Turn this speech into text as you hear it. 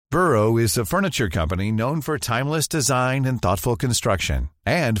Burrow is a furniture company known for timeless design and thoughtful construction,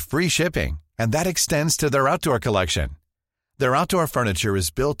 and free shipping, and that extends to their outdoor collection. Their outdoor furniture is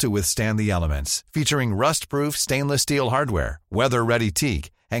built to withstand the elements, featuring rust-proof stainless steel hardware, weather-ready teak,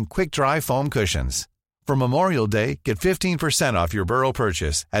 and quick-dry foam cushions. For Memorial Day, get 15% off your Burrow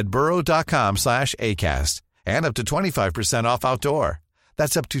purchase at burrow.com/ACAST and up to 25% off outdoor.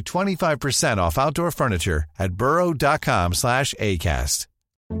 That's up to 25% off outdoor furniture at burrow.com/ACAST.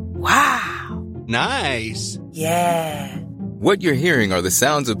 Wow. Nice. Yeah. What you're hearing are the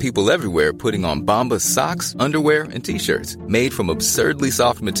sounds of people everywhere putting on Bombas socks, underwear, and T-shirts made from absurdly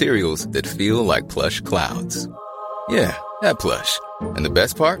soft materials that feel like plush clouds. Yeah, that plush. And the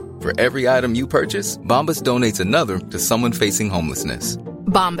best part? For every item you purchase, Bombas donates another to someone facing homelessness.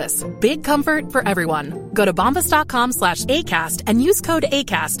 Bombas. Big comfort for everyone. Go to bombas.com/ACAST and use code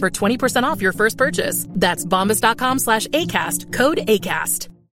ACAST for 20% off your first purchase. That's bombas.com/ACAST. Code ACAST.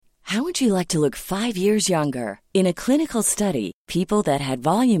 How would you like to look 5 years younger? In a clinical study, people that had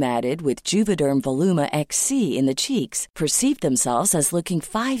volume added with Juvederm Voluma XC in the cheeks perceived themselves as looking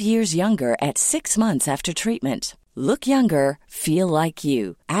 5 years younger at 6 months after treatment. Look younger, feel like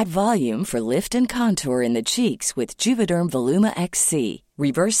you. Add volume for lift and contour in the cheeks with Juvederm Voluma XC.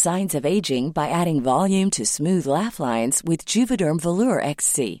 Reverse signs of aging by adding volume to smooth laugh lines with Juvederm Volure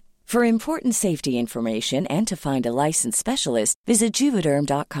XC. For important safety information and to find a licensed specialist, visit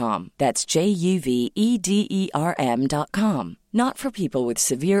Juvederm.com. That's JUVEDERM.com. Not for people with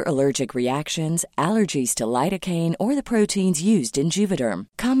severe allergic reactions, allergies to lidocaine, or the proteins used in Juvederm.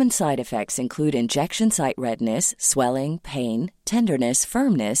 Common side effects include injection site redness, swelling, pain, tenderness,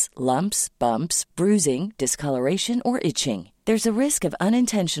 firmness, lumps, bumps, bruising, discoloration, or itching. There's a risk of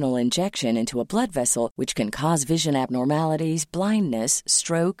unintentional injection into a blood vessel, which can cause vision abnormalities, blindness,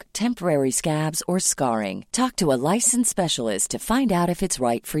 stroke, temporary scabs, or scarring. Talk to a licensed specialist to find out if it's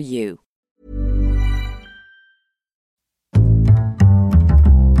right for you.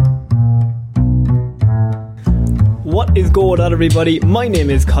 What is going on, everybody? My name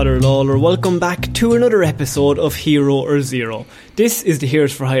is Conor Lawler. Welcome back to another episode of Hero or Zero. This is the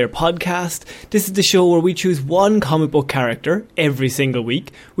Heroes for Hire podcast. This is the show where we choose one comic book character every single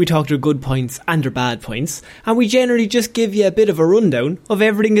week. We talk their good points and their bad points, and we generally just give you a bit of a rundown of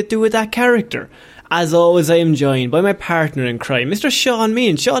everything to do with that character. As always, I am joined by my partner in crime, Mr. Sean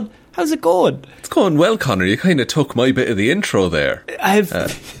Meehan. Sean, how's it going? It's going well, Conor. You kind of took my bit of the intro there.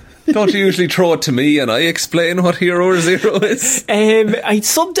 Don't you usually throw it to me and I explain what Hero or Zero is?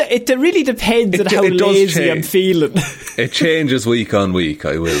 It really depends on how lazy I'm feeling. It changes week on week,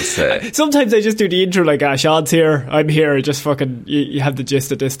 I will say. Sometimes I just do the intro like, Sean's here, I'm here, just fucking, you have the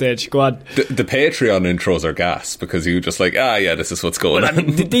gist at this stage, go on. The Patreon intros are gas, because you just like, yeah, this is what's going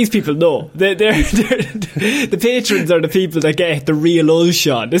on. These people know. The patrons are the people that get the real us,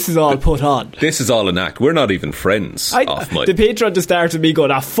 Sean. This is all put on. This is all an act. We're not even friends off mic. The patron just started me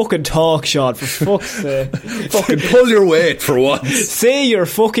going, fucking talk, Sean, for fuck's sake. Fucking pull your weight for once. Say your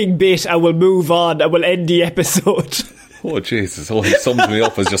fucking bit and we'll move on and we'll end the episode. Oh, Jesus. Oh, he sums me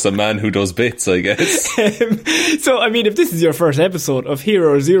up as just a man who does bits, I guess. So, I mean, if this is your first episode of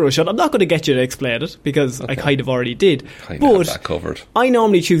Hero or Zero, Sean, I'm not going to get you to explain it, because I kind of already did. Have that covered. I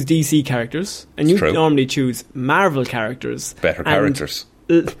normally choose DC characters, and you normally choose Marvel characters. Better characters.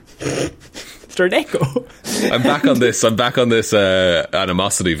 Mr. Echo. I'm back on this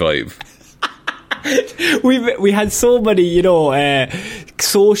animosity vibe. We had so many,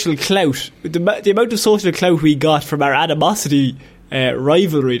 social clout. The amount of social clout we got from our animosity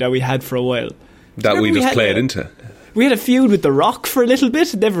rivalry that we had for a while. That we just played into. We had a feud with The Rock for a little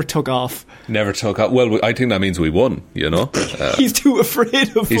bit. It never took off. Well, I think that means we won, He's too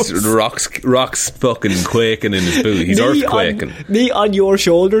afraid of us. Rock's fucking quaking in his boot. He's earthquaking. Me on your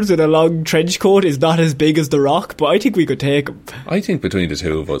shoulders in a long trench coat is not as big as The Rock, but I think we could take him. I think between the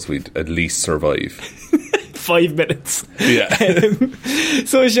two of us, we'd at least survive. 5 minutes. Yeah.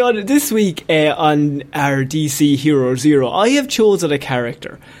 So, Sean, this week on our DC Hero Zero, I have chosen a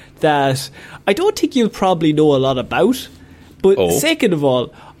character that I don't think you'll probably know a lot about, but second of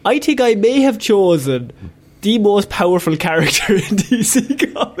all, I think I may have chosen the most powerful character in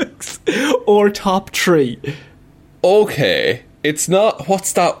DC Comics, or top 3. Okay, it's not.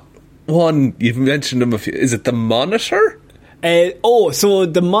 What's that one you've mentioned him a few? Is it the Monitor? So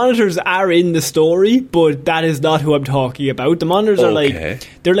the Monitors are in the story, but that is not who I'm talking about. The Monitors are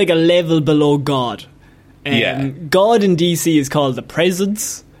they're like a level below God. God in DC is called the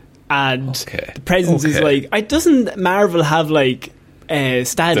Presence. And the Presence is doesn't Marvel have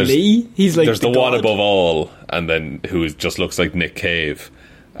Stan Lee? He's like there's the God. one above all, and then who just looks like Nick Cave,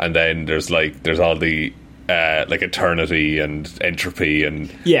 and then there's all the like eternity and entropy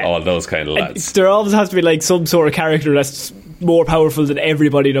and all those kind of lads. There always has to be like some sort of character that's more powerful than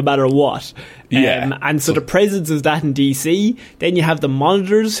everybody, no matter what. And so the presence is that in DC. Then you have the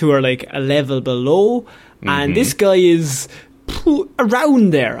monitors, who are like a level below, and this guy is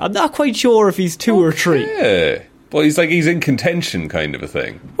around there. I'm not quite sure if he's 2 or 3. Yeah. Well, he's in contention kind of a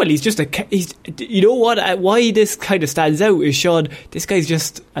thing. Well, he's you know what? Why this kind of stands out is, Sean, this guy's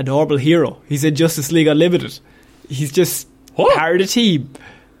just a normal hero. He's in Justice League Unlimited. He's just part of the team.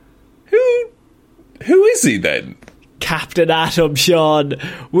 Who is he then? Captain Atom, Sean.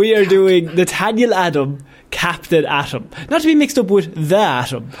 We are doing Nathaniel Atom, Captain Atom. Not to be mixed up with The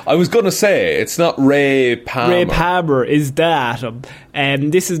Atom. I was going to say, it's not Ray Palmer. Ray Palmer is The Atom.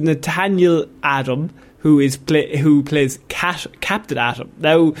 This is Nathaniel Atom, who plays Captain Atom.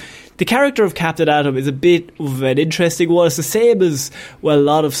 Now, the character of Captain Atom is a bit of an interesting one. It's the same as, well, a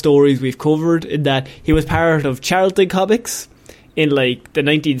lot of stories we've covered, in that he was part of Charlton Comics in like the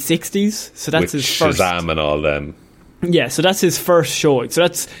 1960s. So that's his first. Shazam and all them. Yeah, so that's his first showing. So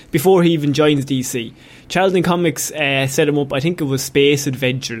that's before he even joins DC. Charlton Comics set him up, I think it was Space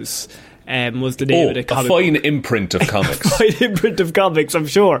Adventures. Was the name of the comic. A fine imprint of comics. A fine imprint of comics, I'm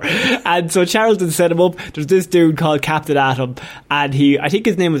sure. And so Charlton set him up. There's this dude called Captain Atom, and I think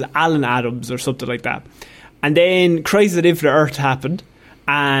his name was Alan Adams or something like that. And then Crisis on Infinite Earth happened,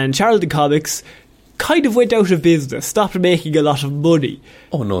 and Charlton Comics kind of went out of business, stopped making a lot of money.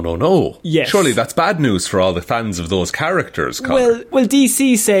 Oh, no. Yes. Surely that's bad news for all the fans of those characters, Connor. Well,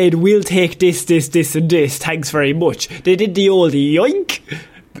 DC said, we'll take this, and this, thanks very much. They did the old yoink.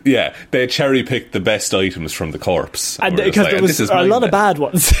 Yeah, they cherry-picked the best items from the corpse. And because there was a lot of bad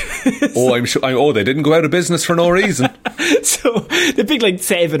ones. I'm sure. They didn't go out of business for no reason. So they picked like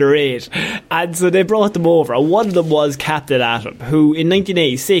 7 or 8. And so they brought them over. And one of them was Captain Atom, who in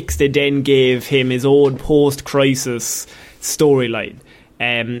 1986 they then gave him his own post-crisis storyline.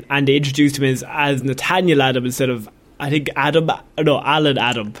 And they introduced him as Nathaniel Atom instead of, I think, Alan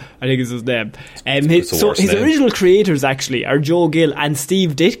Atom, I think is his name. His original creators actually are Joe Gill and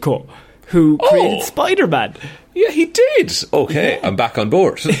Steve Ditko, who created Spider-Man. Yeah, he did. Okay, yeah. I'm back on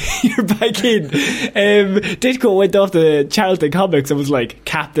board. You're back in. Ditko went off to Charlton Comics and was like,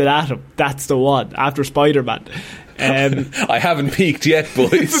 Captain Atom, that's the one, after Spider-Man. I haven't peaked yet,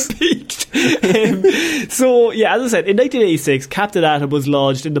 boys. So, yeah, as I said, in 1986, Captain Atom was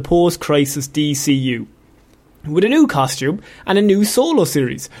launched in the post-crisis DCU, with a new costume and a new solo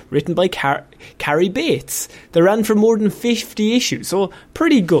series written by Carrie Bates. They ran for more than 50 issues, so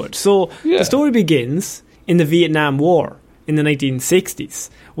pretty good. So the story begins in the Vietnam War in the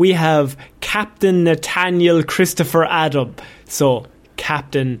 1960s. We have Captain Nathaniel Christopher Atom. So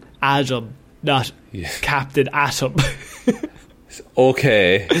Captain Atom, not Captain Atom.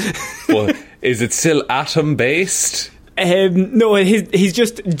 Okay. Well, is it still atom based? No, he's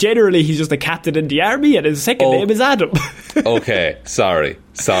just a captain in the army, and his second name is Adam. Okay, sorry.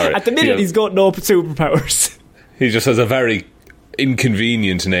 At the minute, he's got no superpowers. He just has a very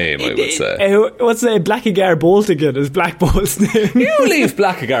inconvenient name, I would say. What's Blackagar Boltigan is Black Bolt's name. You leave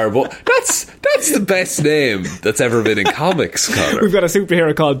Blackagar Bolt. That's the best name that's ever been in comics, Connor. We've got a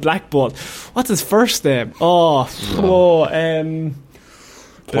superhero called Black Bolt. What's his first name?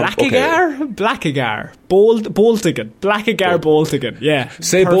 Blackagar? Boltigan. Blackagar Boltigan, yeah.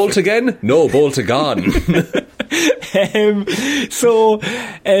 Say perfect. Bolt again? No, Boltigan.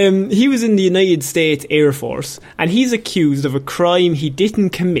 He was in the United States Air Force, and he's accused of a crime he didn't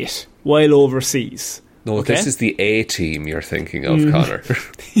commit while overseas. No, okay? This is the A-team you're thinking of, Connor.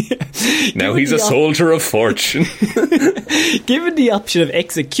 Now he's a soldier of fortune. Given the option of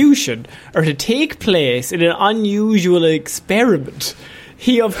execution or to take place in an unusual experiment,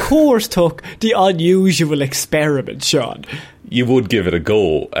 he, of course, took the unusual experiment, Sean. You would give it a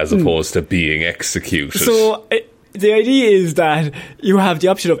go as opposed to being executed. So, the idea is that you have the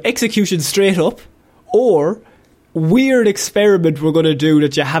option of execution straight up, or weird experiment we're going to do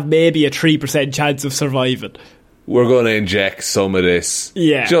that you have maybe a 3% chance of surviving. We're going to inject some of this.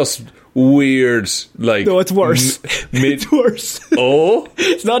 Yeah. Just weird, like... No, it's worse. It's worse. Oh?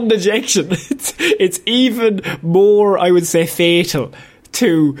 It's not an injection. It's even more, I would say, fatal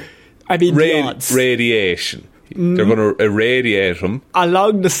to, radiation. They're going to irradiate him.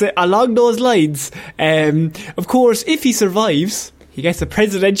 Along those lines, of course, if he survives, he gets a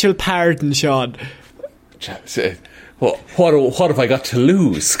presidential pardon, Sean. What have I got to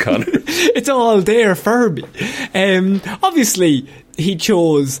lose, Connor? It's all there for me. Obviously, he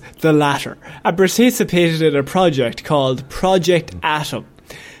chose the latter and participated in a project called Project Atom.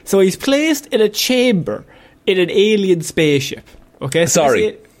 So he's placed in a chamber in an alien spaceship. Okay,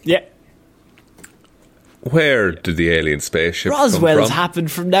 sorry. Yeah. Where did the alien spaceship Roswell's come from?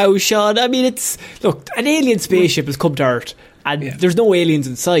 happened from now, Sean. I mean, look, an alien spaceship has come to Earth, and there's no aliens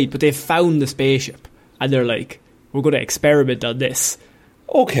inside, but they've found the spaceship, and they're like, we're going to experiment on this.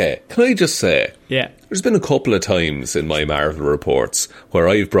 Okay, can I just say, Yeah. there's been a couple of times in my Marvel reports where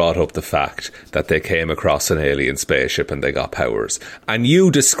I've brought up the fact that they came across an alien spaceship and they got powers, and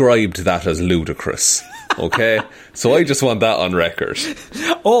you described that as ludicrous, okay? So I just want that on record.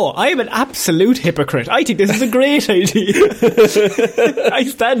 Oh, I am an absolute hypocrite. I think this is a great idea. I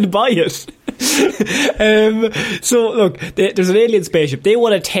stand by it. So, look, there's an alien spaceship. They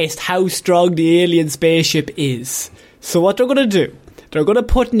want to test how strong the alien spaceship is. So what they're going to do, they're going to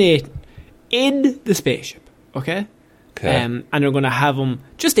put Nathan in the spaceship, okay? And they're going to have him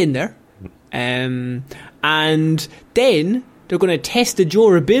just in there. And then they're going to test the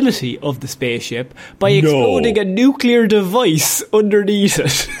durability of the spaceship by exploding a nuclear device underneath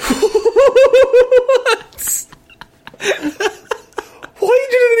it. What? Why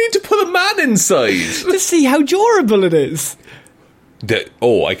do they need to put a man inside? To see how durable it is.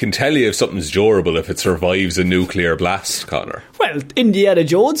 I can tell you if something's durable if it survives a nuclear blast, Connor. Well, Indiana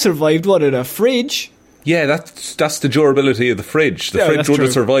Jones survived one in a fridge. Yeah, that's the durability of the fridge. The Yeah, fridge that's would true.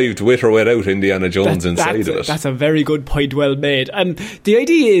 have survived with or without Indiana Jones inside of it. That's a very good point, well made. The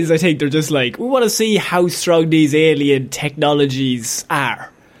idea is, I think, they're just like, we want to see how strong these alien technologies are.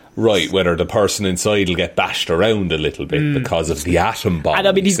 Right, whether the person inside will get bashed around a little bit because of the atom bomb. And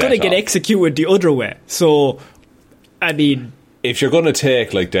I mean, he's going to get executed the other way. So, I mean, if you're going to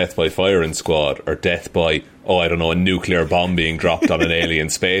take like Death by Firing Squad or Death by, a nuclear bomb being dropped on an alien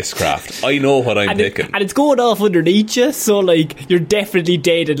spacecraft, I know what I'm picking. And it's going off underneath you, so like you're definitely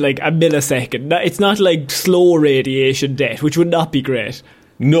dead in like a millisecond. It's not like slow radiation death, which would not be great.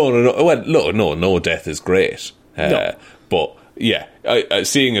 No. Well, no death is great. No. But yeah,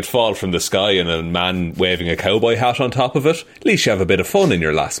 seeing it fall from the sky and a man waving a cowboy hat on top of it, at least you have a bit of fun in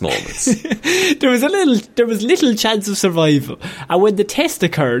your last moments. There was little chance of survival, and when the test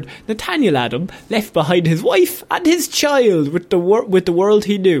occurred, Nathaniel Adam left behind his wife and his child with the world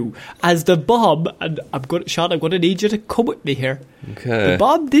he knew as the bomb. And Sean, I'm going to need you to come with me here. Okay. The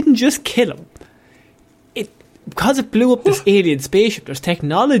bomb didn't just kill him. Because it blew up this alien spaceship, there's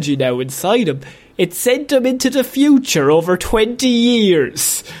technology now inside him. It sent him into the future over 20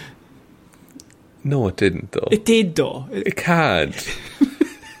 years. No, it didn't, though. It did, though. It can't.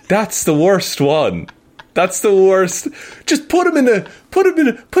 That's the worst one. That's the worst. Just put him in a coma. Put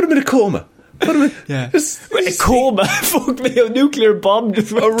him in A coma. Fuck me, a nuclear bomb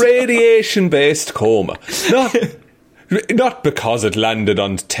just went a radiation-based coma. Not because it landed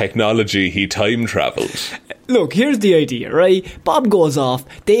on technology he time travelled. Look, here's the idea, right? Bomb goes off,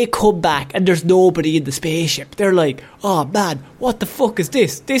 they come back, and there's nobody in the spaceship. They're like, oh man, what the fuck is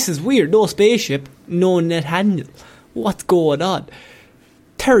this? This is weird. No spaceship, no Nathaniel. What's going on?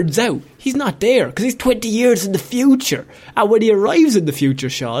 Turns out, he's not there, because he's 20 years in the future. And when he arrives in the future,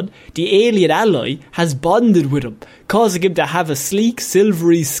 Sean, the alien ally has bonded with him, causing him to have a sleek,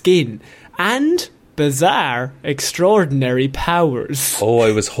 silvery skin. And bizarre, extraordinary powers. Oh,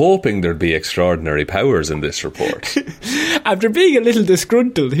 I was hoping there'd be extraordinary powers in this report. After being a little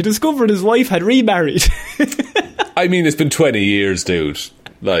disgruntled, he discovered his wife had remarried. I mean, it's been 20 years, dude.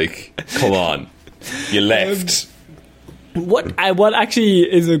 Like, come on. You left. What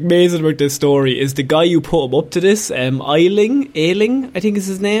actually is amazing about this story is the guy who put him up to this, Ailing, I think is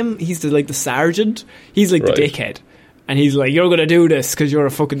his name. He's the sergeant. He's like the dickhead. And he's like, you're going to do this because you're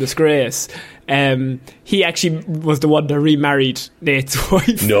a fucking disgrace. He actually was the one that remarried Nate's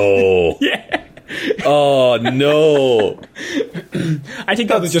wife. No. Yeah. Oh, no. I think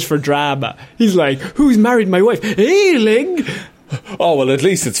that was just for drama. He's like, who's married my wife? Ailing! Oh, well, at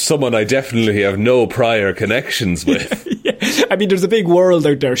least it's someone I definitely have no prior connections with. Yeah. I mean, there's a big world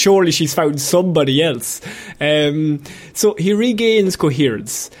out there. Surely she's found somebody else. So he regains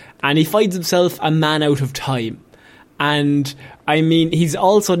coherence and he finds himself a man out of time. And, I mean, he's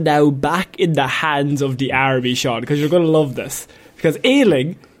also now back in the hands of the army, Sean, because you're going to love this. Because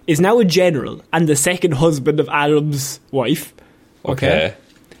Ailing is now a general and the second husband of Adam's wife. Okay.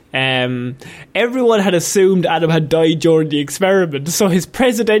 Everyone had assumed Adam had died during the experiment, so his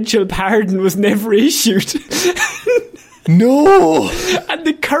presidential pardon was never issued. No! And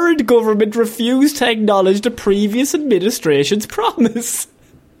the current government refused to acknowledge the previous administration's promise.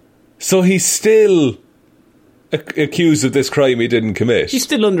 So he's still accused of this crime he didn't commit. He's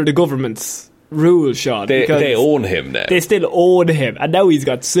still under the government's rule, Sean. They own him now. They still own him, and now he's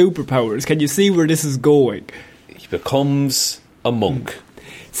got superpowers. Can you see where this is going? He becomes a monk.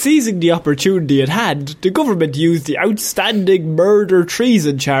 Seizing the opportunity at hand, the government used the outstanding murder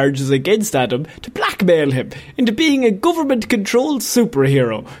treason charges against Adam to blackmail him into being a government-controlled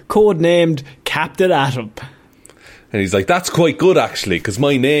superhero, codenamed Captain Atom. And he's like, that's quite good actually, because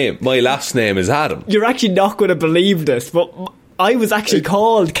my last name is Adam. You're actually not going to believe this, but I was actually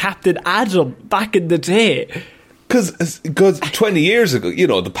called Captain Atom back in the day. Because 20 years ago, you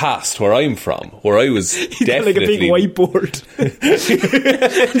know, the past where I'm from, where I was definitely... like a big whiteboard.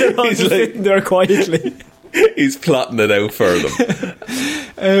 They're all just sitting there quietly. He's plotting it out for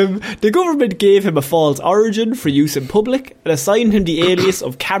them. The government gave him a false origin for use in public and assigned him the alias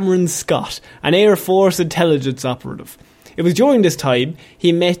of Cameron Scott, an Air Force intelligence operative. It was during this time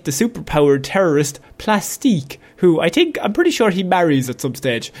he met the superpowered terrorist Plastique, who I'm pretty sure he marries at some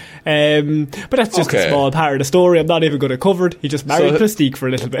stage. But that's just a small part of the story. I'm not even going to cover it. He just married Plastique for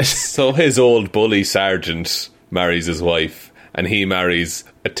a little bit. So his old bully sergeant marries his wife, and he marries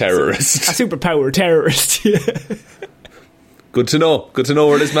a terrorist. A superpowered terrorist, yeah. Good to know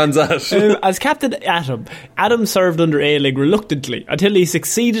where this man's at. As Captain Atom, Adam served under Ailing reluctantly until he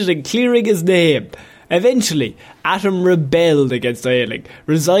succeeded in clearing his name. Eventually, Atom rebelled against Ailing,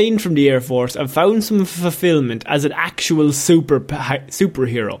 resigned from the Air Force and found some fulfillment as an actual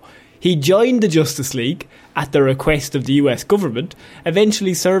superhero. He joined the Justice League at the request of the US government,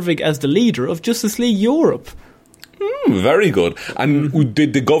 eventually serving as the leader of Justice League Europe. Very good. And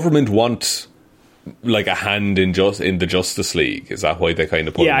did the government want like a hand in the Justice League? Is that why they kind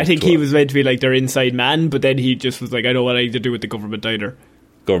of put him? Yeah, I think he was meant to be like their inside man, but then he just was like, I don't want anything to do with the government either.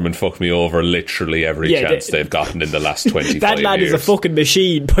 Government fucked me over literally every chance they've gotten in the last 25 that lad years. Is a fucking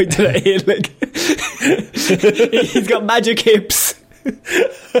machine, pointed at him. Like, he's got magic hips.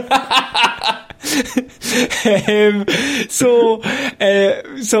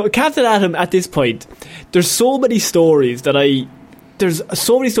 So Captain Atom at this point, there's so many stories where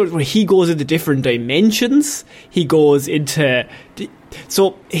he goes into different dimensions. He goes into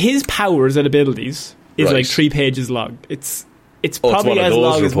so his powers and abilities is like 3 pages long. It's probably as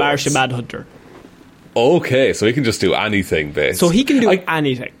long as Martian Manhunter. Okay, so he can just do anything, basically. So he can do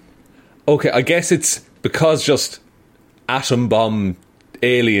anything. Okay, I guess it's because just atom bomb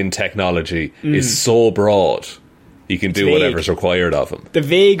alien technology is so broad, he can do whatever's required of him. The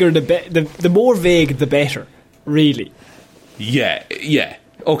vaguer, the more vague, the better, really. Yeah.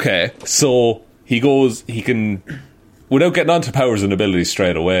 Okay, so he can, without getting onto powers and abilities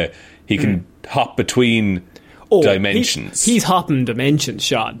straight away, he can hop between dimensions. He's hopping dimensions,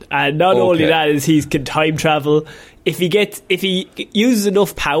 Sean. And not only that is he can time travel. If he uses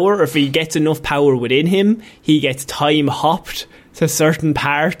enough power, or if he gets enough power within him, he gets time hopped to certain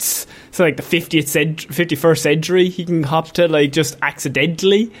parts. So like the 51st century, he can hop to like just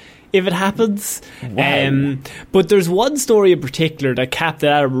accidentally if it happens. Wow. But there's one story in particular that Captain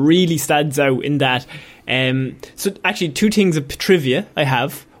Atom really stands out in that. So actually 2 things of trivia I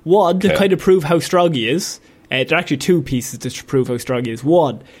have. One, to kind of prove how strong he is. There are actually 2 pieces to prove how strong he is.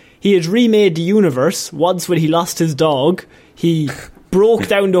 One, he has remade the universe. Once when he lost his dog, he broke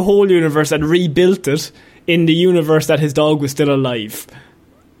down the whole universe and rebuilt it in the universe that his dog was still alive.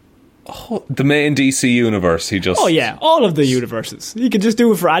 Oh, the main DC universe, he just... Oh yeah, all of the universes. He can just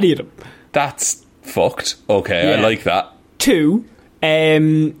do it for any of them. That's fucked. Okay, yeah. I like that. 2,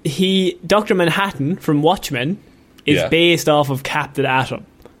 Dr. Manhattan from Watchmen is based off of Captain Atom.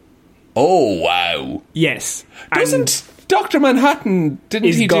 Oh, wow. Yes. Doesn't Dr. Manhattan...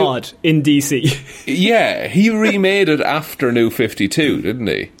 Is God in DC. Yeah, he remade it after New 52, didn't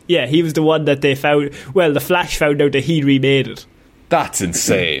he? Yeah, he was the one that they found... Well, the Flash found out that he remade it. That's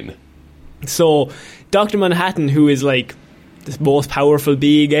insane. So, Dr. Manhattan, who is like the most powerful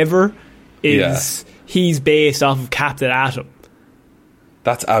being ever, he's based off of Captain Atom.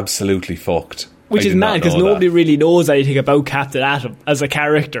 That's absolutely fucked. Which is mad, because nobody really knows anything about Captain Atom as a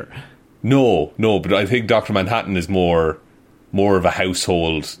character. No, but I think Dr. Manhattan is more of a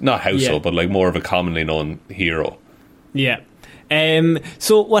household, not household, but like more of a commonly known hero. Yeah.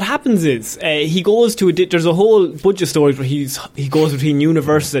 So what happens is he goes to there's a whole bunch of stories where he goes between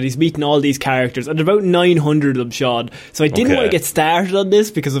universes and he's meeting all these characters, and about 900 of them, Sean. So I didn't want to get started on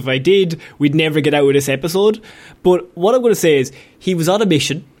this, because if I did, we'd never get out of this episode. But what I'm going to say is he was on a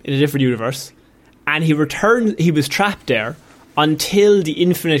mission in a different universe, and he was trapped there until the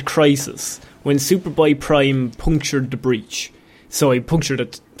Infinite Crisis, when Superboy Prime punctured the breach. So he punctured a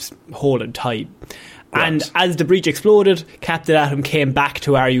hole in time. Right. And as the breach exploded, Captain Atom came back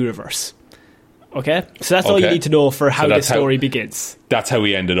to our universe. Okay? So that's all you need to know for how the story begins. That's how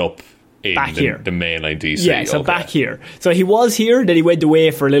he ended up in back here. The mainline DC. Yeah, so back here. So he was here, then he went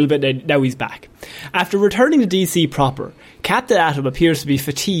away for a little bit, and now he's back. After returning to DC proper, Captain Atom appears to be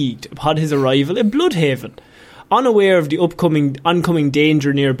fatigued upon his arrival in Bloodhaven. Unaware of the oncoming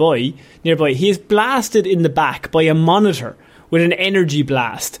danger nearby, he is blasted in the back by a monitor with an energy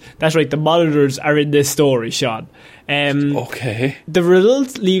blast. That's right, the monitors are in this story, Sean. Okay. The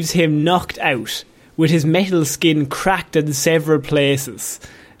result leaves him knocked out, with his metal skin cracked in several places.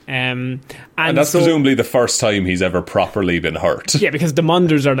 And that's presumably the first time he's ever properly been hurt. Yeah, because the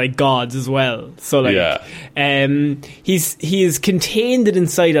monitors are like gods as well. So like, he is contained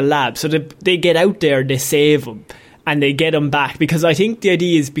inside a lab. So they get out there, they save him, and they get him back. Because I think the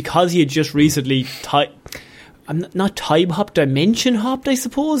idea is because he had just recently not time hopped, dimension hopped, I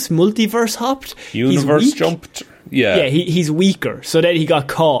suppose, multiverse hopped. Universe jumped. Yeah, he's weaker. So then he got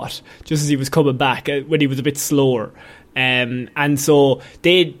caught just as he was coming back when he was a bit slower. And so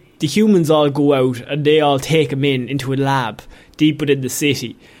the humans all go out and they all take him into a lab deep within the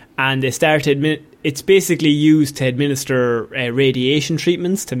city, and they start to it's basically used to administer radiation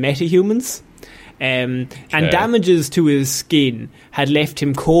treatments to metahumans. And damages to his skin had left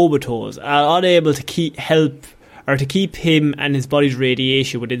him comatose, unable to keep him and his body's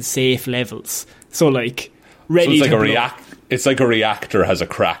radiation within safe levels. So like ready so it's to like blow. It's like a reactor has a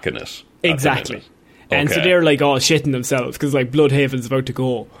crack in it. Exactly. And so Okay. they're like all shitting themselves because like Bloodhaven's about to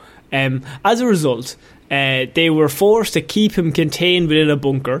go. As a result, they were forced to keep him contained within a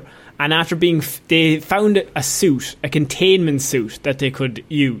bunker. And after they found a suit, a containment suit that they could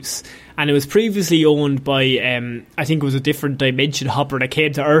use. And it was previously owned by, I think it was a different dimension hopper that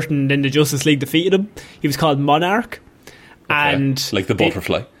came to Earth, and then the Justice League defeated him. He was called Monarch. Okay. And like the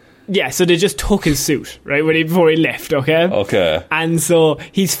butterfly. Yeah, so they just took his suit, right, before he left, okay? Okay. And so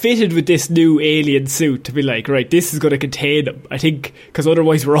he's fitted with this new alien suit to be like, right, this is going to contain him, I think, because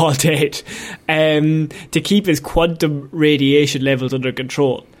otherwise we're all dead, to keep his quantum radiation levels under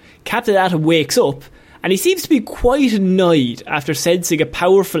control. Captain Atom wakes up, and he seems to be quite annoyed after sensing a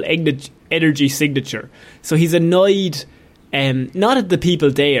powerful energy signature. So he's annoyed, not at the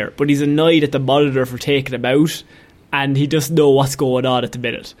people there, but he's annoyed at the monitor for taking him out, and he doesn't know what's going on at the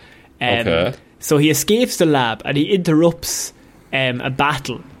minute. Okay. So he escapes the lab and he interrupts a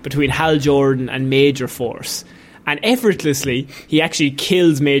battle between Hal Jordan and Major Force. And effortlessly, he actually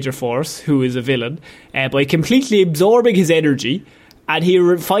kills Major Force, who is a villain, by completely absorbing his energy. And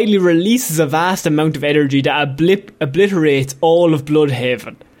he finally releases a vast amount of energy that obliterates all of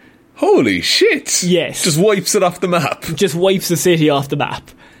Bloodhaven. Holy shit! Yes. Just wipes it off the map. Just wipes the city off the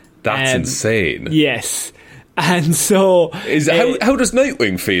map. That's insane. Yes. And so... How does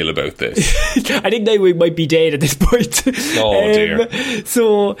Nightwing feel about this? I think Nightwing might be dead at this point. Oh, dear.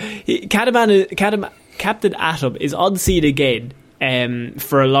 So, Captain Atom is on scene again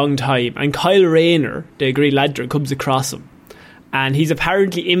for a long time, and Kyle Rayner, the Green Lantern, comes across him. And he's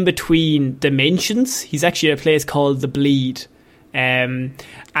apparently in between dimensions. He's actually at a place called The Bleed. And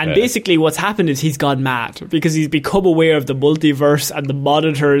basically what's happened is he's gone mad because he's become aware of the multiverse and the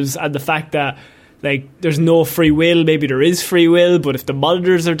monitors and the fact that like there's no free will. Maybe there is free will, but if the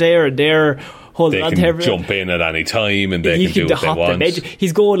monitors are there and they're holding on to They can everything, jump in at any time and they can do what they want.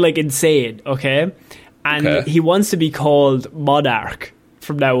 He's going like insane, okay? And he wants to be called Monarch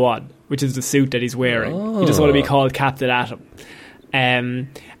from now on, which is the suit that he's wearing. He doesn't want to be called Captain Atom. And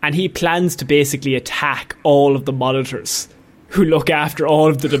he plans to basically attack all of the monitors who look after all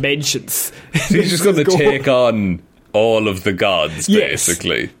of the dimensions. So he's just going to take on all of the gods,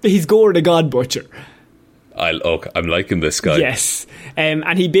 basically. He's Gore the God Butcher. I'm liking this guy. Yes.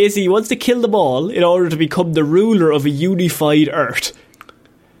 And he basically wants to kill them all in order to become the ruler of a unified Earth.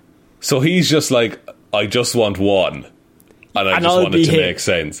 So he's just like, I just want one. And I just want it to make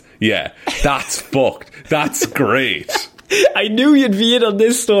sense. Yeah, that's fucked. That's great. I knew you'd be in on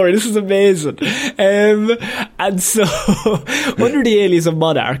this story. This is amazing. And so, under the alias of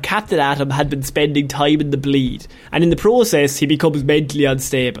Monarch, Captain Atom had been spending time in the Bleed. And in the process, he becomes mentally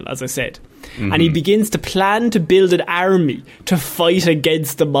unstable, as I said. Mm-hmm. And he begins to plan to build an army to fight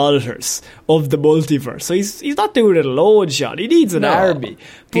against the monitors of the multiverse. So he's not doing it alone, Sean. He needs an army.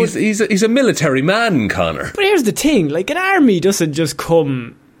 But he's a military man, Connor. But here's the thing. Like, an army doesn't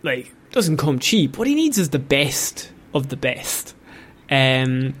come cheap. What he needs is the best of the best.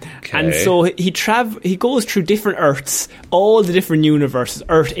 And so he goes through different Earths, all the different universes,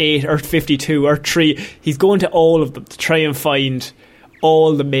 Earth 8, Earth 52, Earth 3. He's going to all of them to try and find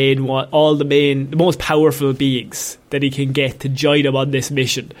the most powerful beings that he can get to join him on this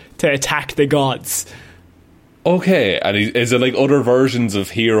mission to attack the gods. Okay, and is it like other versions of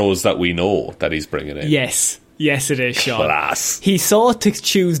heroes that we know that he's bringing in? Yes. Yes, it is, Sean. Class. He sought to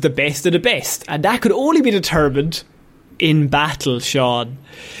choose the best of the best, and that could only be determined in battle, Sean.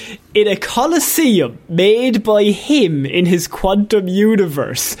 In a Colosseum made by him in his quantum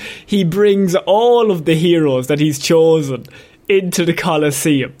universe, he brings all of the heroes that he's chosen into the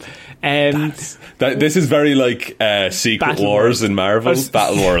Colosseum. This is very like Secret Battle Wars World. in Marvel.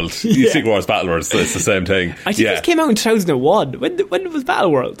 Battle World. Yeah. Secret Wars, Battle World. So it's the same thing. I think this came out in 2001. When was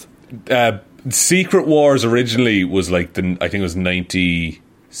Battle World? Secret Wars originally was like I think it was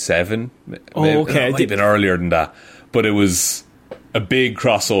 97. Oh, okay. It might have been earlier than that, but it was a big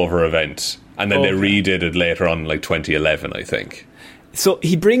crossover event, and then they redid it later on, like 2011, I think. So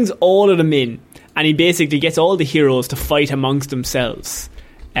he brings all of them in, and he basically gets all the heroes to fight amongst themselves.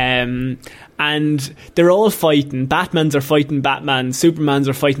 And they're all fighting. Batmans are fighting Batmans, Supermans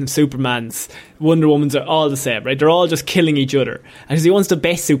are fighting Supermans, Wonder Womans are all the same, right? They're all just killing each other. And because he wants the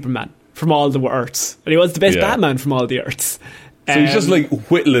best Superman from all the Earths, and he wants the best Batman from all the Earths. So he's just like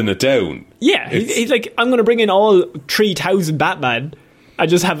whittling it down. Yeah, he's like, I'm going to bring in all 3,000 Batman and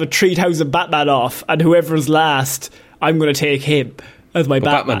just have a 3,000 Batman off, and whoever's last, I'm going to take him as my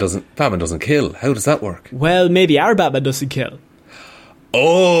Batman. Batman doesn't kill. How does that work? Well, maybe our Batman doesn't kill.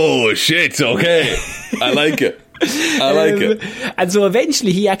 Oh, shit, okay. I like it. I like it. And so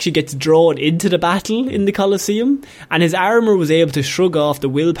eventually he actually gets drawn into the battle in the Colosseum, and his armour was able to shrug off the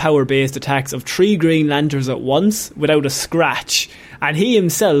willpower-based attacks of 3 Green Lanterns at once without a scratch. And he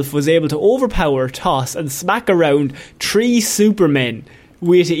himself was able to overpower, toss and smack around 3 Supermen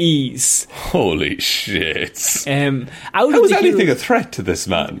with ease. Holy shit. How was anything a threat to this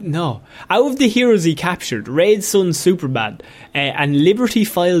man? No. Out of the heroes he captured, Red Sun Superman and Liberty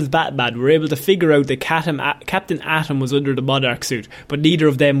Files Batman were able to figure out that Captain Atom was under the Monarch suit, but neither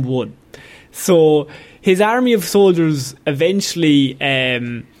of them won. So his army of soldiers eventually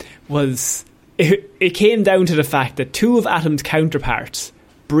was... It came down to the fact that 2 of Atom's counterparts,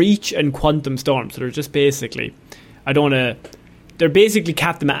 Breach and Quantum Storm, so they're just basically... They're basically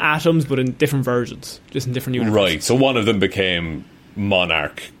Captain Atoms, but in different versions, just in different universes. Right, so one of them became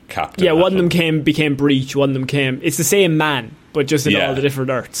Monarch Captain. Yeah, one of them became Breach, one of them came... It's the same man, but just in all the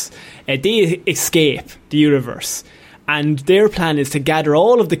different Earths. They escape the universe, and their plan is to gather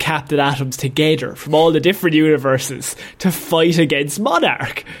all of the Captain Atoms together from all the different universes to fight against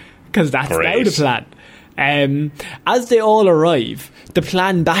Monarch, because that's now the plan. As they all arrive, the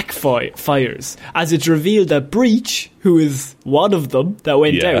plan backfires, as it's revealed that Breach, who is one of them that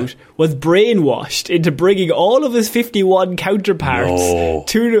went out, was brainwashed into bringing all of his 51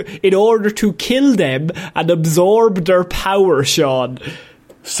 counterparts in order to kill them and absorb their power, Sean.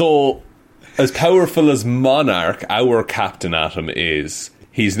 So, as powerful as Monarch, our Captain Atom, is,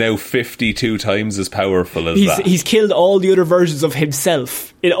 he's now 52 times as powerful as that. He's killed all the other versions of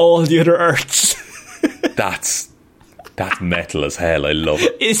himself in all the other Earths. That's metal as hell. I love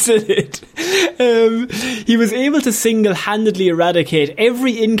it. Isn't it? He was able to single-handedly eradicate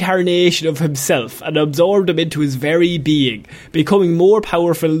every incarnation of himself and absorb them into his very being, becoming more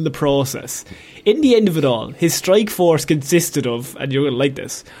powerful in the process. In the end of it all, his strike force consisted of, and you're going to like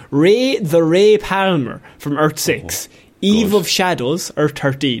this, Ray Palmer from Earth 6, Eve of Shadows, Earth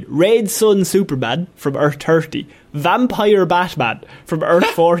 13, Red Sun Superman from Earth 30, Vampire Batman from Earth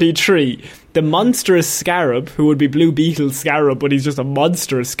 43, the monstrous Scarab, who would be Blue Beetle's Scarab, but he's just a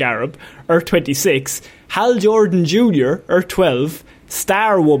monstrous Scarab, Earth 26, Hal Jordan Jr., Earth 12,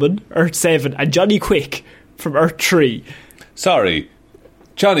 Star Woman, Earth 7, and Johnny Quick from Earth 3. Sorry,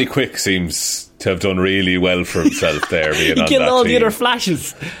 Johnny Quick seems to have done really well for himself there. Being he on killed that all team. the other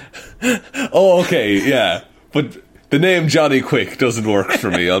Flashes. Oh, okay, yeah. But the name Johnny Quick doesn't work for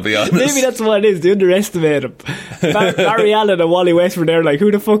me, I'll be honest. Maybe that's what it is, they underestimate him. Barry Allen and Wally Westford, they're like,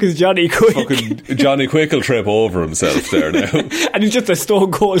 who the fuck is Johnny Quick? Fucking Johnny Quick will trip over himself there now. And he's just a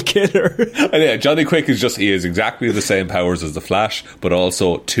stone cold killer. And yeah, Johnny Quick he has exactly the same powers as the Flash, but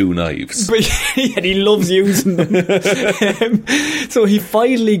also 2 knives. And he loves using them. So he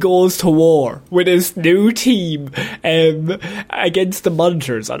finally goes to war with his new team against the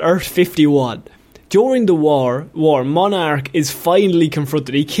Monitors on Earth 51. During the war, Monarch is finally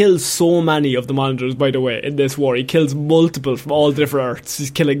confronted. He kills so many of the Monitors, by the way, in this war. He kills multiple from all different Earths. He's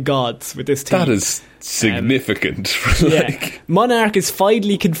killing gods with this team. That is significant. Monarch is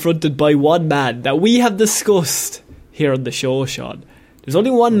finally confronted by one man that we have discussed here on the show, Sean. There's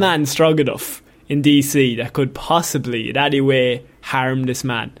only one man strong enough in DC that could possibly, in any way, harm this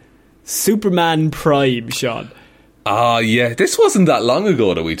man. Superman Prime, Sean. Yeah, this wasn't that long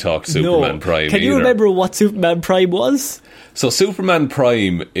ago that we talked Superman Prime. Can you remember what Superman Prime was? So Superman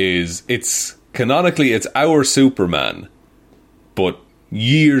Prime it's canonically it's our Superman, but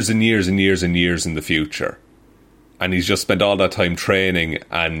years and years and years and years in the future. and he's just spent all that time training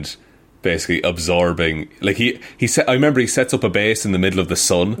and basically absorbing. Like I remember he sets up a base in the middle of the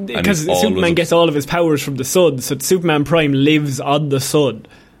sun because Superman gets all of his powers from the sun, so Superman Prime lives on the sun.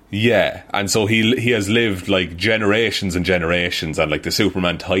 Yeah, and so he has lived like generations and generations, and like the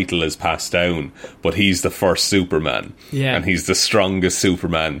Superman title is passed down, but he's the first Superman. Yeah. And he's the strongest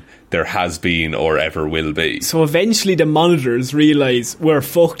Superman there has been or ever will be. So eventually the monitors realise we're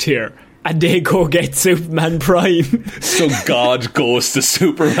fucked here, and they go get Superman Prime. So God goes to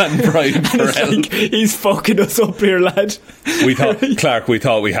Superman Prime for help. Like, he's fucking us up here, lad. We thought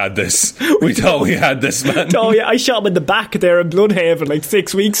we had this. We thought we had this, man. Oh yeah, I shot him in the back there in Bloodhaven like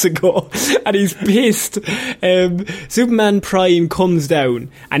 6 weeks ago, and he's pissed. Superman Prime comes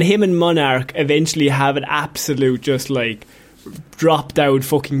down, and him and Monarch eventually have an absolute just like drop down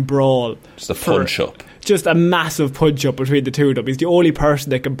fucking brawl. Just a punch up. Just a massive punch up between the two of them. He's the only person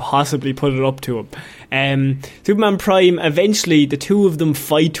that can possibly put it up to him. Superman Prime, eventually the two of them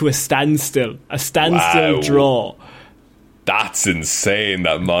fight to a standstill Wow. draw. That's insane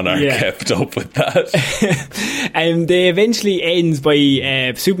that Monarch kept up with that. And they eventually ends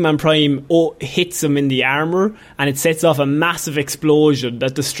by Superman Prime hits him in the armour, and it sets off a massive explosion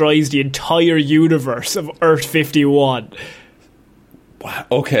that destroys the entire universe of Earth 51.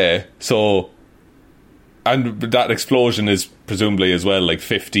 Okay, so... And that explosion is presumably as well like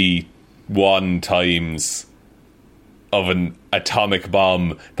 51 times of an atomic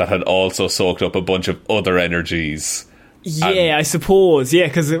bomb that had also soaked up a bunch of other energies. Yeah, I suppose. Yeah,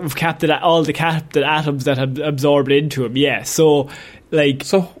 because of all the captain atoms that had absorbed into him. Yeah, so like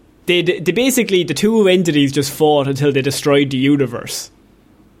they basically the two entities just fought until they destroyed the universe.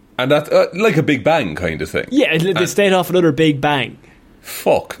 And that like a Big Bang kind of thing. Yeah, they stayed off another Big Bang.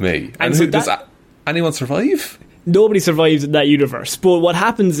 Fuck me. And so does anyone survive? Nobody survives in that universe. But what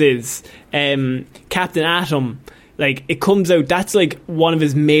happens is Captain Atom, like, it comes out, that's like one of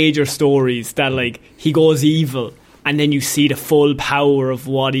his major stories, that like he goes evil, and then you see the full power of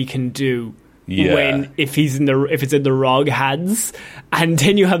what he can do. Yeah. If it's in the wrong hands. And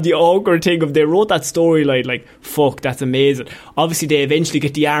then you have the awkward thing of they wrote that storyline like, fuck, that's amazing. Obviously they eventually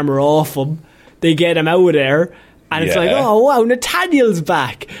get the armour off him, they get him out of there, and it's like, oh wow, Nathaniel's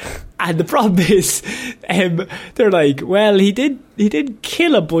back. And the problem is, they're like, well, he did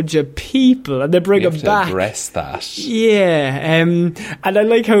kill a bunch of people, and they bring him back. Address that. Yeah, and I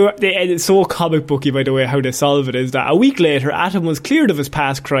like how it's so comic booky, by the way, how they solve it is that a week later, Atom was cleared of his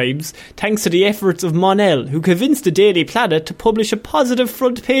past crimes thanks to the efforts of Mon-El, who convinced the Daily Planet to publish a positive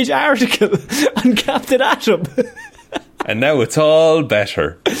front page article on Captain Atom. And now it's all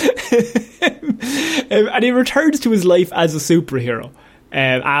better. And he returns to his life as a superhero.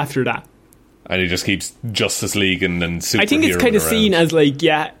 After that, and he just keeps Justice League and superhero. I think it's kind of seen as like,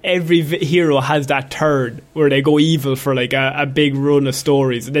 yeah, every hero has that turn where they go evil for like a big run of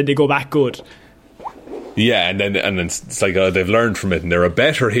stories, and then they go back good. Yeah, and then it's like they've learned from it, and they're a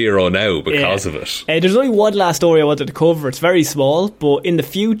better hero now because of it. There's only one last story I wanted to cover. It's very small, but in the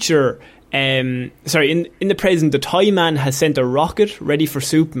future, in the present, the Toy Man has sent a rocket ready for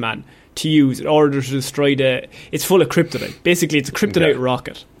Superman to use in order to destroy it's full of kryptonite. Basically, it's a kryptonite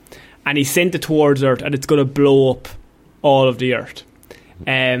rocket, and he sent it towards Earth, and it's going to blow up all of the Earth.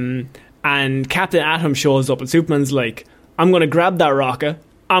 And Captain Atom shows up, and Superman's like, I'm going to grab that rocket,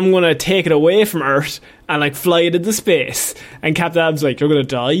 I'm going to take it away from Earth and like fly it into space. And Captain Atom's like, you're going to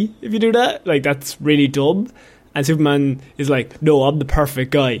die if you do that? Like, that's really dumb. And Superman is like, no, I'm the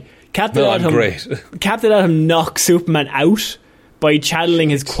perfect guy. Captain Atom knocks Superman out by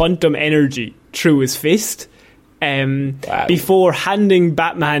channeling his quantum energy through his fist, before handing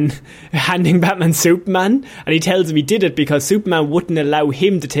Batman Superman, and he tells him he did it because Superman wouldn't allow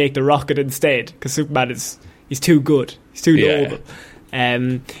him to take the rocket instead, because Superman he's too good, he's too noble.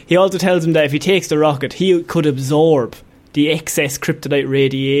 He also tells him that if he takes the rocket, he could absorb the excess kryptonite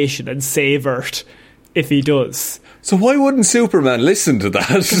radiation and save Earth if he does. So why wouldn't Superman listen to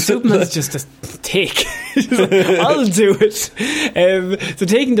that? Superman's just a tick. I'll do it. So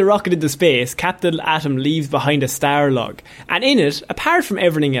taking the rocket into space, Captain Atom leaves behind a star log. And in it, apart from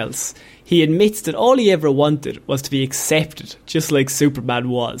everything else, he admits that all he ever wanted was to be accepted, just like Superman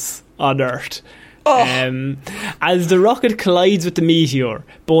was on Earth. As the rocket collides with the meteor,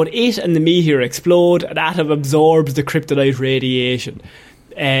 both it and the meteor explode, and Atom absorbs the kryptonite radiation.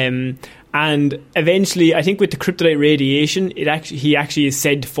 And eventually, I think with the kryptonite radiation, he actually is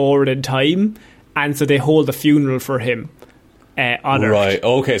sent forward in time, and so they hold a funeral for him on Earth. Right,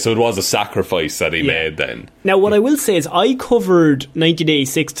 okay, so it was a sacrifice that he made then. Now, what I will say is I covered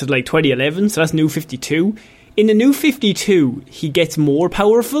 1986 to like 2011, so that's New 52. In the New 52, he gets more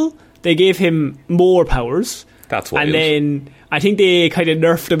powerful. They gave him more powers. That's wild. And then I think they kind of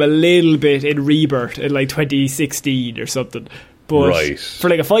nerfed him a little bit in Rebirth in like 2016 or something. But for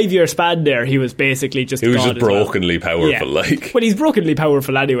like a 5-year span there, he was basically just... He was just brokenly powerful, like. But he's brokenly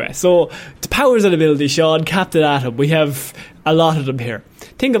powerful anyway. So, the powers and abilities, Sean, Captain Atom, we have a lot of them here.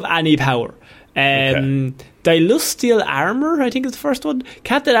 Think of any power. Dilustial armor, I think is the first one.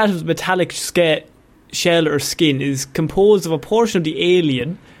 Captain Atom's metallic shell or skin is composed of a portion of the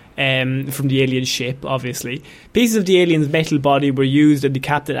alien, from the alien ship, obviously. Pieces of the alien's metal body were used in the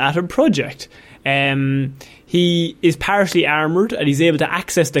Captain Atom project. He is partially armoured and he's able to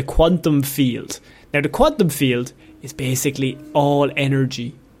access the quantum field. Now, the quantum field is basically all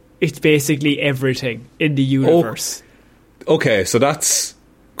energy. It's basically everything in the universe. Okay, so that's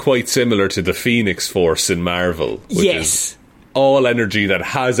quite similar to the Phoenix Force in Marvel, which is all energy that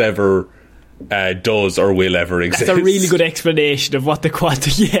has ever... does or will ever exist. That's a really good explanation of what the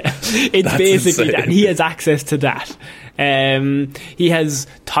quantum... Yeah, it's that's basically insane. That. He has access to that. He has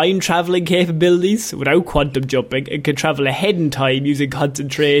time travelling capabilities without quantum jumping and can travel ahead in time using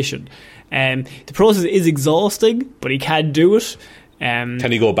concentration. The process is exhausting, but he can do it.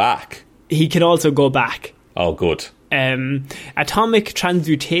 Can he go back? He can also go back. Oh, good. Atomic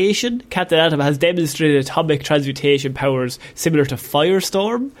transmutation. Captain Atom has demonstrated atomic transmutation powers similar to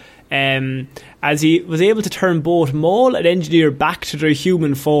Firestorm. As he was able to turn both Maul and Engineer back to their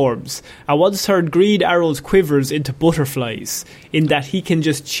human forms, and once turned Green Arrow's quivers into butterflies, in that he can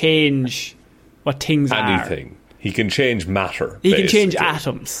just change what things are. Anything. He can change matter. He can change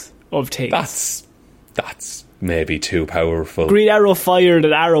atoms of things. That's maybe too powerful. Green Arrow fired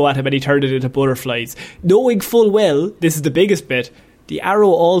an arrow at him and he turned it into butterflies, knowing full well, this is the biggest bit, the arrow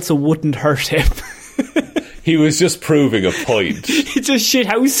also wouldn't hurt him. He was just proving a point. It's just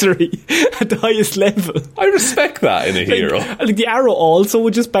shithousery at the highest level. I respect that in a hero. Like the arrow also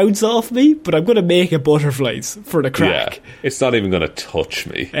would just bounce off me, but I'm going to make it butterflies for the crack. Yeah, it's not even going to touch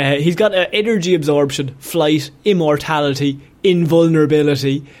me. He's got energy absorption, flight, immortality,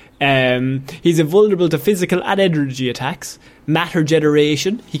 invulnerability. He's invulnerable to physical and energy attacks. Matter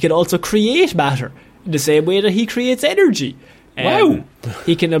generation. He can also create matter in the same way that he creates energy. Wow.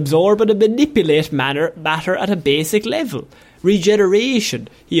 He can absorb and manipulate matter at a basic level. Regeneration.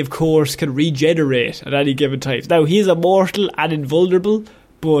 He, of course, can regenerate at any given time. Now, he is immortal and invulnerable,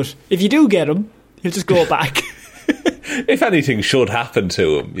 but if you do get him, he'll just go back. If anything should happen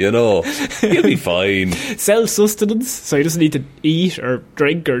to him, he'll be fine. Self-sustenance, so he doesn't need to eat or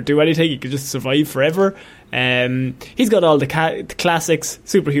drink or do anything. He can just survive forever. He's got all the classics: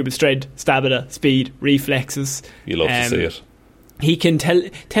 superhuman strength, stamina, speed, reflexes. You love to see it. He can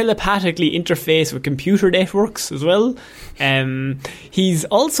telepathically interface with computer networks as well. He's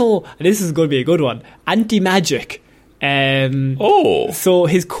also, and this is going to be a good one, anti-magic. So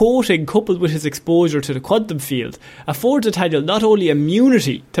his coating, coupled with his exposure to the quantum field, affords Nathaniel not only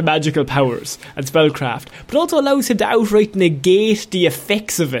immunity to magical powers and spellcraft, but also allows him to outright negate the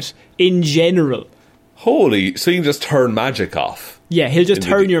effects of it in general. So you can just turn magic off. Yeah, he'll just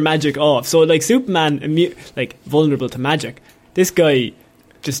turn your magic off. So like Superman, vulnerable to magic. This guy,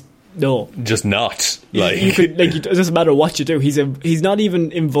 just no. Just not. It doesn't matter what you do. He's not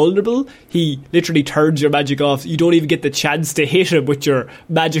even invulnerable. He literally turns your magic off. You don't even get the chance to hit him with your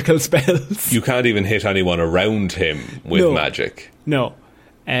magical spells. You can't even hit anyone around him with magic. No.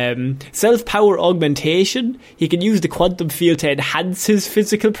 Self-power augmentation. He can use the quantum field to enhance his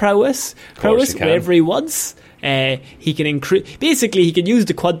physical prowess whenever he wants. He can increase. Basically, he can use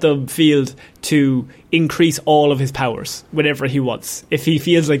the quantum field to increase all of his powers whenever he wants, if he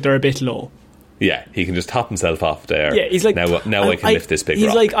feels like they're a bit low. Yeah, he can just top himself off there. Yeah, he's like, now I can lift this big rock.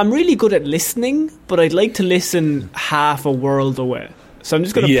 He's like, I'm really good at listening, but I'd like to listen half a world away. So I'm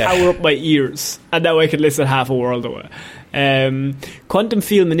just going to power up my ears, and now I can listen half a world away. Quantum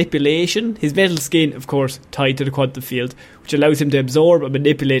field manipulation. His metal skin, of course, tied to the quantum field, which allows him to absorb and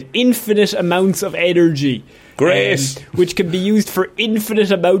manipulate infinite amounts of energy. Great. Which can be used for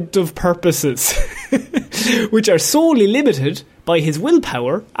infinite amount of purposes, which are solely limited by his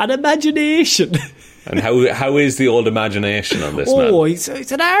willpower and imagination. And how is the old imagination on this man? Oh, he's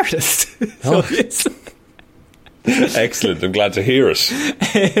an artist. Excellent, I'm glad to hear it.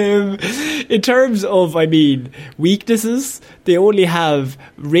 In terms of, weaknesses, they only have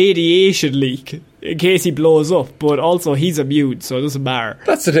radiation leak in case he blows up, but also he's immune, so it doesn't matter.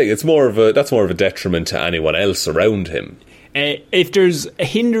 That's the thing, that's more of a detriment to anyone else around him. If there's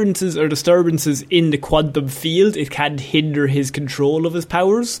hindrances or disturbances in the quantum field, it can hinder his control of his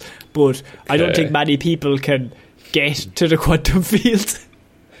powers, but I don't think many people can get to the quantum field.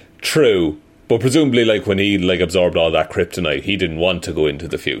 True. But presumably, when he absorbed all that kryptonite, he didn't want to go into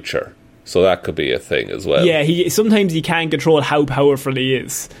the future. So that could be a thing as well. Yeah, sometimes he can't control how powerful he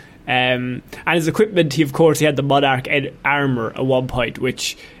is. And his equipment, he had the Monarch armor at one point,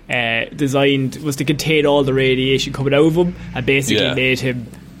 which designed was to contain all the radiation coming out of him, and basically made him,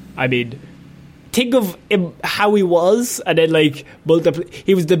 think of him how he was, and then like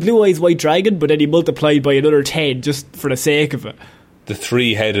he was the Blue Eyes White Dragon, but then he multiplied by another 10 just for the sake of it. The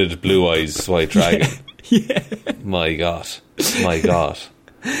 3-headed Blue Eyes White Dragon. Yeah. My God.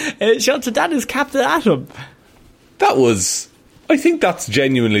 Shout to that is Captain Atom. I think that's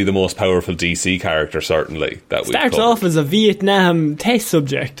genuinely the most powerful DC character, certainly, that we've Starts covered. off as a Vietnam test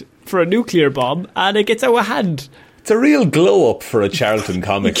subject for a nuclear bomb, and it gets out of hand. It's a real glow-up for a Charlton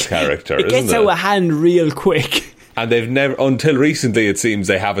Comics character, isn't it? It gets out of hand real quick. And they've never, until recently, it seems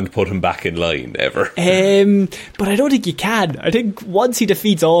they haven't put him back in line, ever. But I don't think you can. I think once he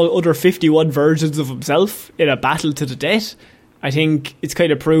defeats all other 51 versions of himself in a battle to the death, I think it's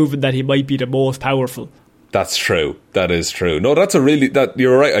kind of proven that he might be the most powerful. That's true. That is true. No,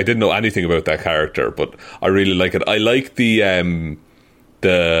 you're right. I didn't know anything about that character, but I really like it. I like the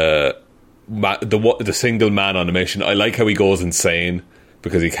single man on a mission. I like how he goes insane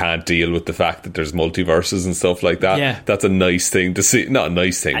because he can't deal with the fact that there's multiverses and stuff like that. Yeah. That's a nice thing to see. Not a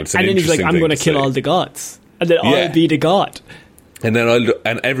nice thing, but it's an interesting thing. And then he's like, I'm going to kill all the gods, and then I'll be the god. And then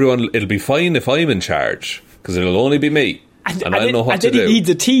it'll be fine if I'm in charge because it'll only be me, and I'll know what to do. And then he needs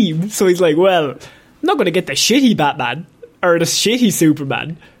a team, so he's like, well, I'm not going to get the shitty Batman or the shitty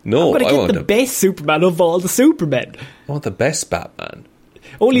Superman. No, I'm going to get the best Superman of all the Supermen. I want the best Batman.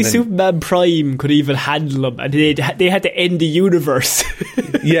 Only Superman Prime could even handle him, and they had to end the universe.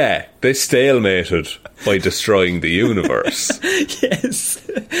 Yeah, they stalemated by destroying the universe. Yes.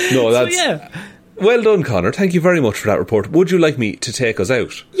 No, that's... So, yeah. Well done, Connor. Thank you very much for that report. Would you like me to take us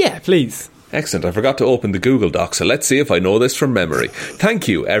out? Yeah, please. Excellent. I forgot to open the Google Doc, so let's see if I know this from memory. Thank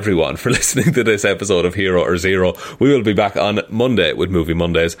you, everyone, for listening to this episode of Hero or Zero. We will be back on Monday with Movie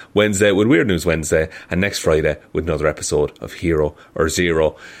Mondays, Wednesday with Weird News Wednesday, and next Friday with another episode of Hero or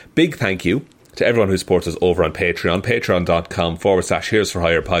Zero. Big thank you to everyone who supports us over on Patreon, patreon.com/Heroes for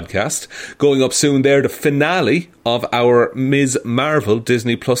Hire podcast. Going up soon there, the finale of our Ms. Marvel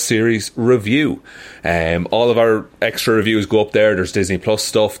Disney Plus series review. All of our extra reviews go up there. There's Disney Plus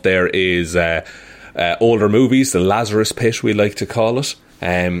stuff. There is older movies, the Lazarus Pit, we like to call it,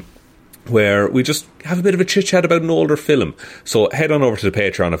 where we just have a bit of a chit-chat about an older film. So head on over to the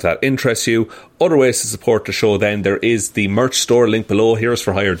Patreon if that interests you. Other ways to support the show then, there is the merch store link below,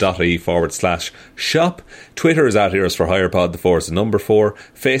 heroesforhire.ie/shop. Twitter is at heroesforhirepod, the 4 is the number 4.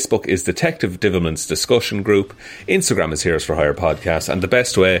 Facebook is Detective Divilment's discussion group. Instagram is Heroes for Hire podcast. And the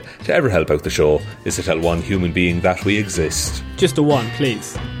best way to ever help out the show is to tell one human being that we exist. Just the one,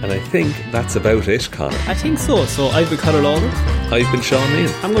 please. And I think that's about it, Connor. I think so. So I've been Conor Lawler. I've been Sean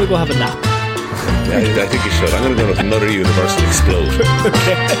Meehan. I'm going to go have a nap. Yeah, I think you should. I'm going to go to another universe and explode.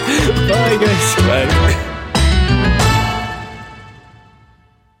 Okay. Bye, guys. Bye.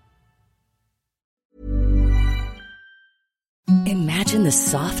 Imagine the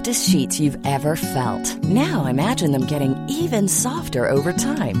softest sheets you've ever felt. Now imagine them getting even softer over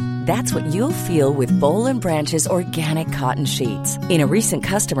time. That's what you'll feel with Boll & Branch's organic cotton sheets. In a recent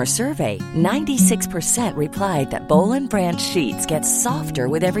customer survey, 96% replied that Boll & Branch sheets get softer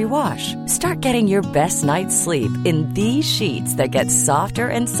with every wash. Start getting your best night's sleep in these sheets that get softer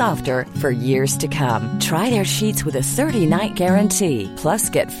and softer for years to come. Try their sheets with a 30-night guarantee.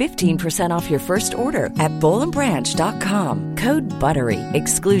 Plus, get 15% off your first order at bollandbranch.com. Code BUTTERY.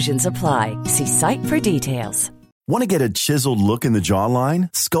 Exclusions apply. See site for details. Want to get a chiseled look in the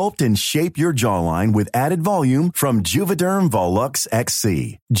jawline? Sculpt and shape your jawline with added volume from Juvederm Volux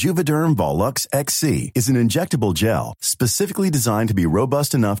XC. Juvederm Volux XC is an injectable gel specifically designed to be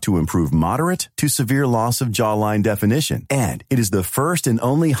robust enough to improve moderate to severe loss of jawline definition. And it is the first and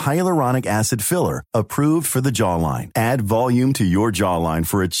only hyaluronic acid filler approved for the jawline. Add volume to your jawline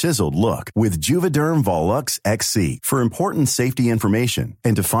for a chiseled look with Juvederm Volux XC. For important safety information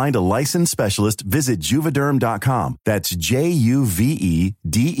and to find a licensed specialist, visit Juvederm.com. That's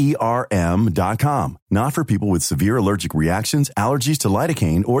Juvederm.com. Not for people with severe allergic reactions, allergies to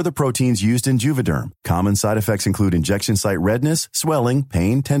lidocaine, or the proteins used in Juvederm. Common side effects include injection site redness, swelling,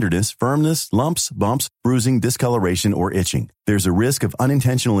 pain, tenderness, firmness, lumps, bumps, bruising, discoloration, or itching. There's a risk of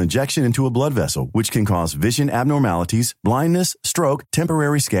unintentional injection into a blood vessel, which can cause vision abnormalities, blindness, stroke,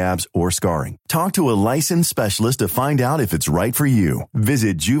 temporary scabs, or scarring. Talk to a licensed specialist to find out if it's right for you.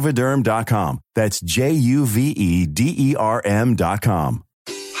 Visit Juvederm.com. That's Juvederm.com.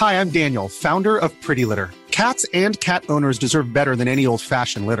 Hi, I'm Daniel, founder of Pretty Litter. Cats and cat owners deserve better than any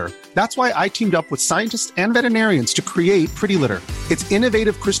old-fashioned litter. That's why I teamed up with scientists and veterinarians to create Pretty Litter. Its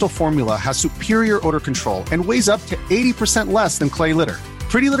innovative crystal formula has superior odor control and weighs up to 80% less than clay litter.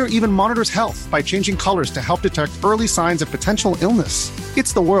 Pretty Litter even monitors health by changing colors to help detect early signs of potential illness.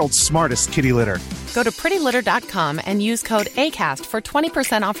 It's the world's smartest kitty litter. Go to prettylitter.com and use code ACAST for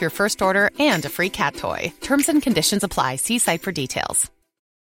 20% off your first order and a free cat toy. Terms and conditions apply. See site for details.